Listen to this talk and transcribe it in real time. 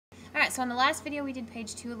Alright, so on the last video we did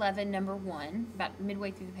page 211, number 1, about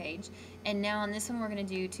midway through the page. And now on this one we're going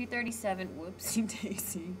to do 237, whoopsie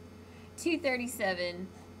daisy, 237,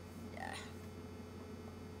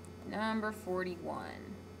 number 41.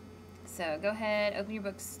 So go ahead, open your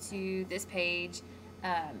books to this page.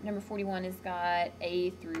 Number 41 has got A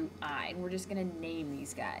through I, and we're just going to name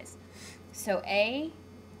these guys. So A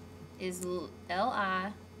is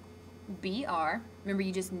L-I-B-R. Remember,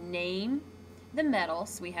 you just name the metal,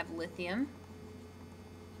 so we have lithium.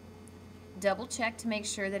 Double check to make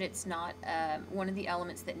sure that it's not one of the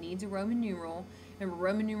elements that needs a Roman numeral. Remember,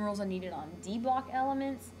 Roman numerals are needed on D block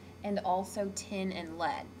elements and also tin and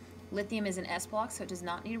lead. Lithium is an S block, so it does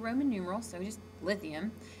not need a Roman numeral, so just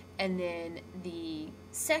lithium. And then the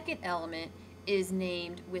second element is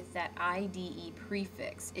named with that IDE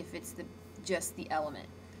prefix if it's just the element.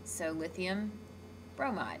 So lithium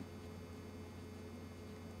bromide.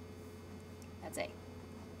 That's A.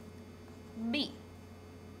 B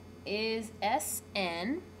is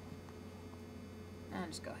SN. I'll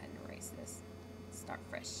just go ahead and erase this. Start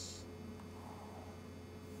fresh.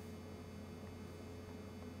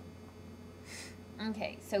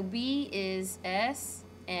 Okay, so B is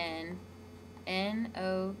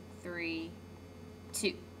SNNO3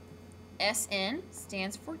 2. SN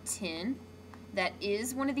stands for tin. That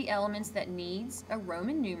is one of the elements that needs a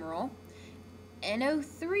Roman numeral.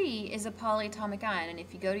 NO3 is a polyatomic ion, and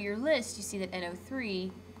if you go to your list, you see that NO3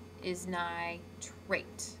 is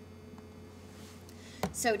nitrate.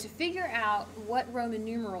 So to figure out what Roman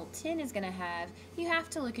numeral tin is going to have, you have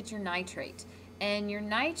to look at your nitrate. And your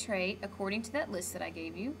nitrate, according to that list that I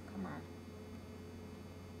gave you, come up,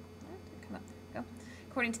 there we go.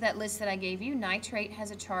 According to that list that I gave you, nitrate has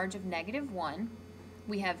a charge of -1.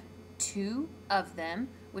 We have 2 of them,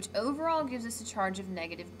 which overall gives us a charge of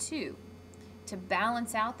 -2. To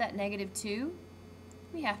balance out that -2,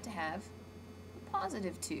 we have to have a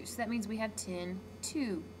 +2. So that means we have tin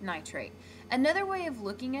 2 nitrate. Another way of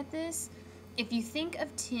looking at this, if you think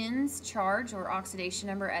of tin's charge or oxidation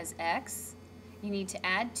number as X, you need to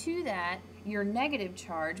add to that your negative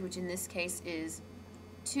charge, which in this case is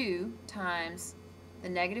 2 times the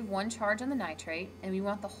 -1 charge on the nitrate, and we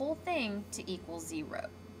want the whole thing to equal 0.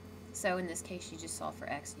 So in this case, you just solve for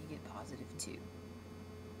X and you get +2.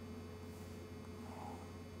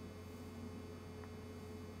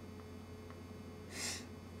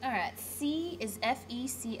 Alright, C is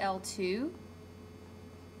FeCl2.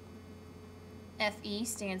 Fe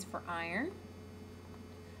stands for iron.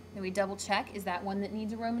 Then we double check, is that one that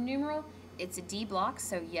needs a Roman numeral? It's a D block,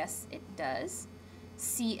 so yes, it does.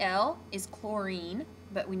 Cl is chlorine,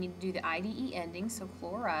 but we need to do the IDE ending, so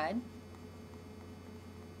chloride.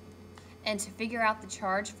 And to figure out the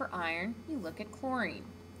charge for iron, you look at chlorine.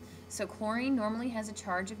 So chlorine normally has a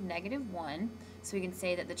charge of -1, so we can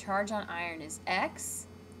say that the charge on iron is X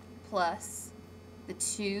plus the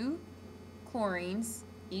 2 chlorines,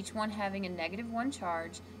 each one having a -1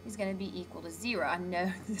 charge, is going to be equal to 0. I know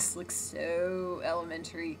this looks so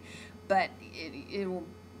elementary, but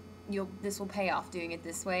this will pay off doing it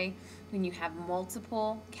this way when you have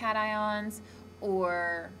multiple cations,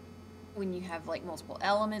 or when you have like multiple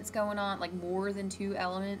elements going on, like more than 2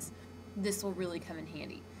 elements. This will really come in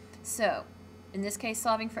handy. So in this case,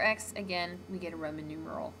 solving for X, again, we get a Roman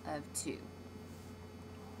numeral of 2.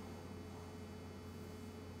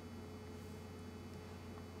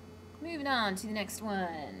 Moving on to the next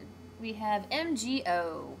one, we have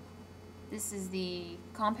MgO. This is the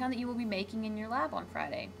compound that you will be making in your lab on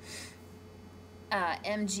Friday.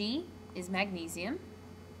 Mg is magnesium.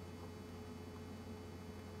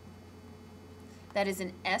 That is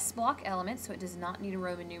an S block element, so it does not need a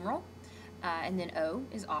Roman numeral. And then O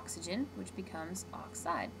is oxygen, which becomes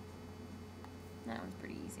oxide. That one's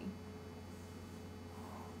pretty easy.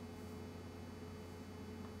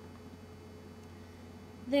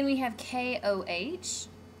 Then we have KOH.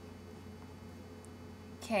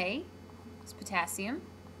 K is potassium.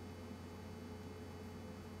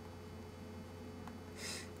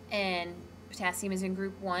 And potassium is in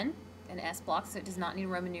group 1, an S block, so it does not need a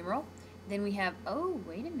Roman numeral. Then we have, oh,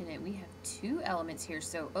 wait a minute, we have 2 elements here.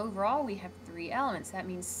 So overall we have 3 elements. That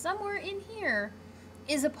means somewhere in here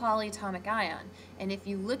is a polyatomic ion. And if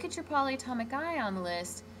you look at your polyatomic ion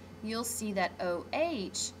list, you'll see that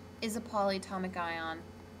OH is a polyatomic ion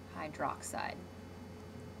hydroxide.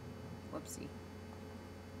 Whoopsie.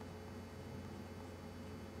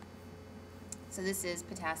 So this is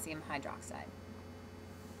potassium hydroxide.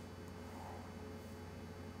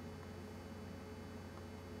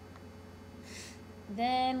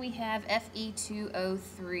 Then we have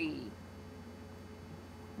Fe2O3,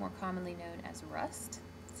 more commonly known as rust.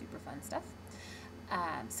 Super fun stuff.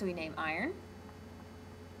 So we name iron.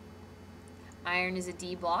 Iron is a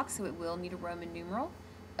D block, so it will need a Roman numeral.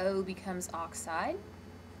 O becomes oxide.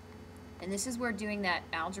 And this is where doing that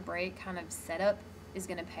algebraic kind of setup is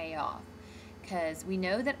going to pay off, because we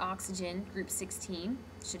know that oxygen, group 16,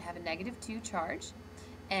 should have a -2 charge,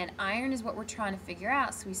 and iron is what we're trying to figure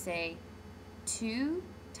out, so we say 2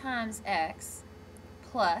 times X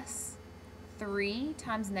plus 3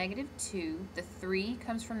 times -2. The 3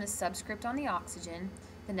 comes from the subscript on the oxygen,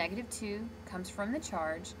 the -2 comes from the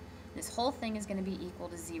charge. This whole thing is going to be equal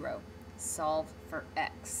to 0. Solve for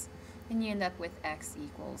X. And you end up with X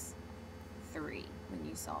equals 3 when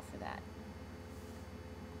you solve for that.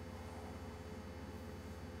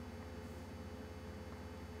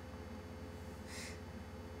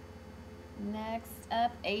 Next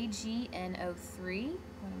up, AgNO3,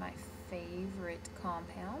 one of my favorite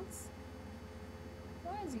compounds.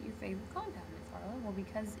 Why is it your favorite compound, Miss Harlow? Well,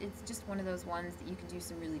 because it's just one of those ones that you can do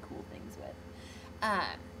some really cool things with.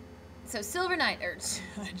 So silver nitrate,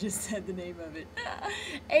 I just said the name of it.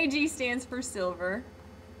 Ag stands for silver.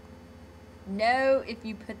 No, if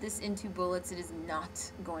you put this into bullets, it is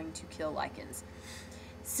not going to kill lichens.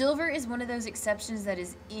 Silver is one of those exceptions that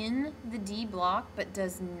is in the D block but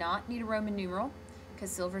does not need a Roman numeral,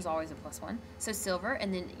 because silver is always a +1. So silver,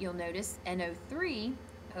 and then you'll notice NO3.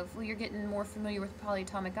 Hopefully you're getting more familiar with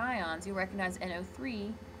polyatomic ions. You'll recognize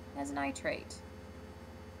NO3 as nitrate.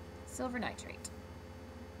 Silver nitrate.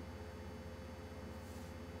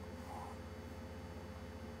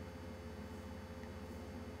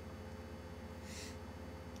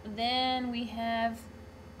 Then we have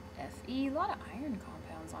Fe, a lot of iron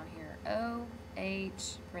compounds on here.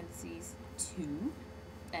 OH, parentheses, 2.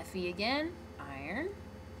 Fe again, iron.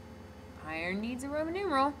 Iron needs a Roman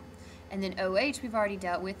numeral. And then OH we've already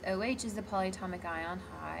dealt with. OH is the polyatomic ion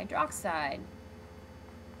hydroxide.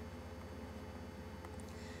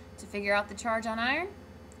 To figure out the charge on iron,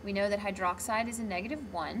 we know that hydroxide is a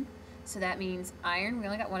 -1. So that means iron, we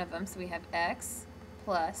only got one of them, so we have X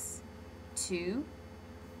plus 2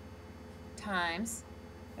 times,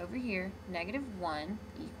 over here, -1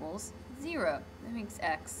 equals 0. That makes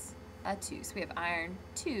X a 2. So we have iron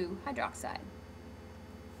 2 hydroxide.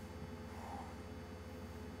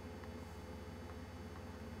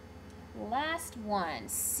 Last one,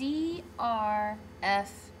 CrF2.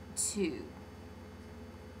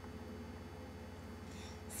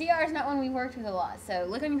 Cr is not one we worked with a lot. So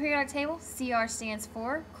look on your periodic table. Cr stands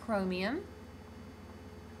for chromium.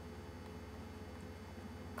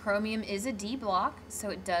 Chromium is a D block, so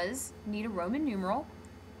it does need a Roman numeral.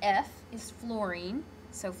 F is fluorine,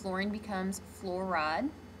 so fluorine becomes fluoride.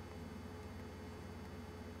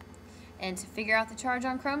 And to figure out the charge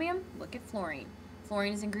on chromium, look at fluorine.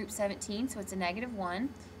 Fluorine is in group 17, so it's a -1.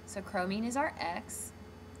 So chromium is our X.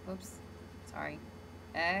 Oops, sorry.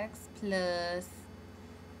 X plus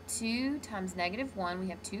 2 times -1. We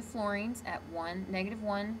have 2 fluorines at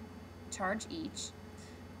 -1 charge each.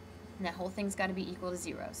 And that whole thing's got to be equal to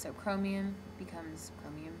 0. So chromium becomes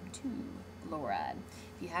chromium 2 fluoride.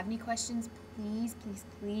 If you have any questions, please, please,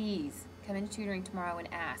 please come into tutoring tomorrow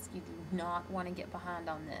and ask. You do not want to get behind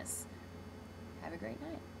on this. Have a great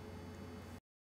night.